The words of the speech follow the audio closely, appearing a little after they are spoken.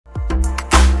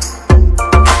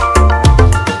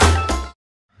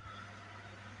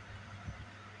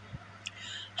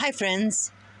Hi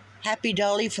friends, happy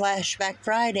Dollie Flashback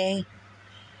Friday.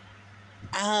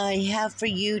 I have for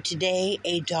you today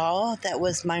a doll that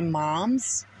was my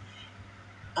mom's.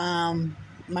 My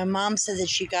mom said that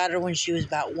she got her when she was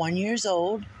about 1 year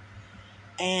old,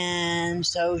 and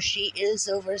so she is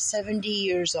over 70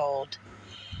 years old.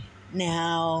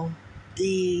 Now,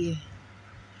 I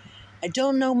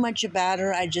don't know much about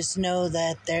her. I just know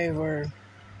that there were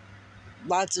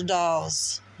lots of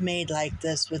dolls made like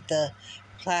this with the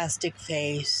plastic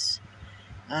face.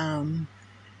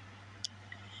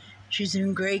 She's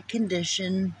in great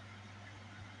condition,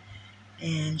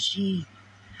 and she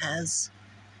has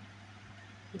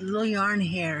little yarn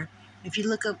hair. If you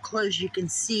look up close, you can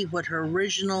see what her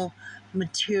original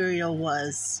material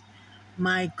was.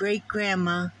 My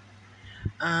great-grandma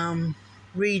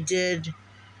redid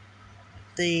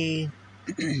the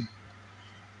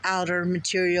outer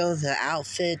material, the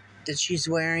outfit that she's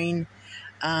wearing,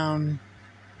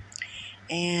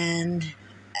 and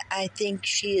I think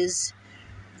she is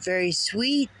very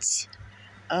sweet.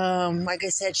 Like I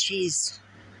said, she's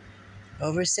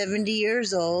over 70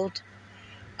 years old.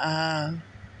 Let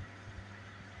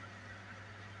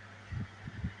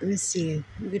me see.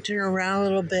 We can turn around a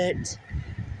little bit.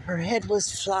 Her head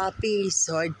was floppy,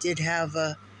 so I did have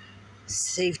a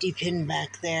safety pin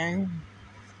back there.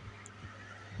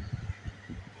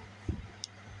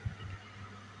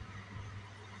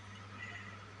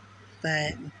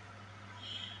 But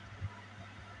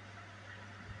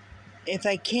if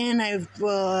I can, I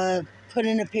will put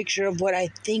in a picture of what I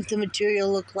think the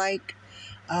material looked like.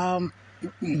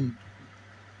 When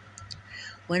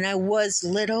I was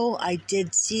little, I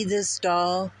did see this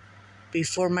doll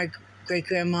before my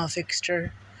great-grandma fixed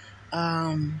her.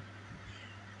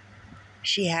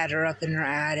 She had her up in her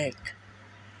attic,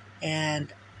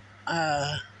 and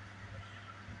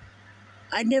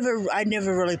I never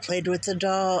really played with the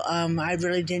doll. I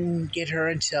really didn't get her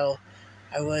until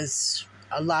I was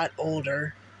a lot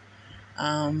older.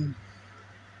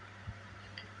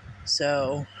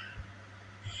 So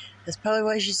that's probably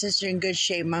why she's such in good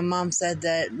shape. My mom said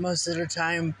that most of the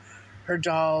time her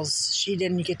dolls, she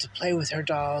didn't get to play with her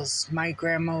dolls. My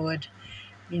grandma would,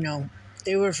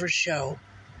 they were for show.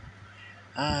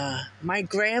 My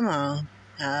grandma,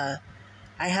 I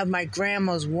have my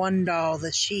grandma's one doll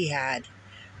that she had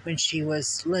when she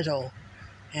was little,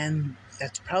 and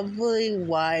that's probably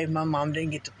why my mom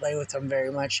didn't get to play with them very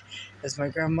much, because my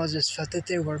grandma just felt that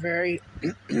they were very,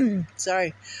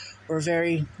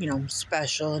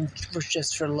 special and were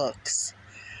just for looks.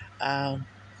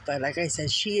 But like I said,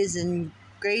 she is in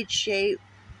great shape,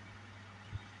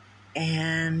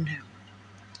 and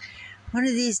one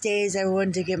of these days I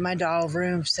want to get my doll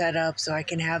room set up so I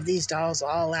can have these dolls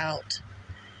all out.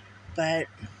 But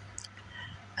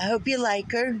I hope you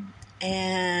like her,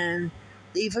 and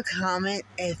leave a comment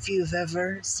if you've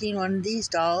ever seen one of these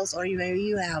dolls, or maybe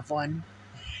you have one.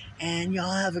 And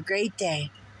y'all have a great day.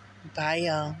 Bye,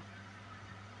 y'all.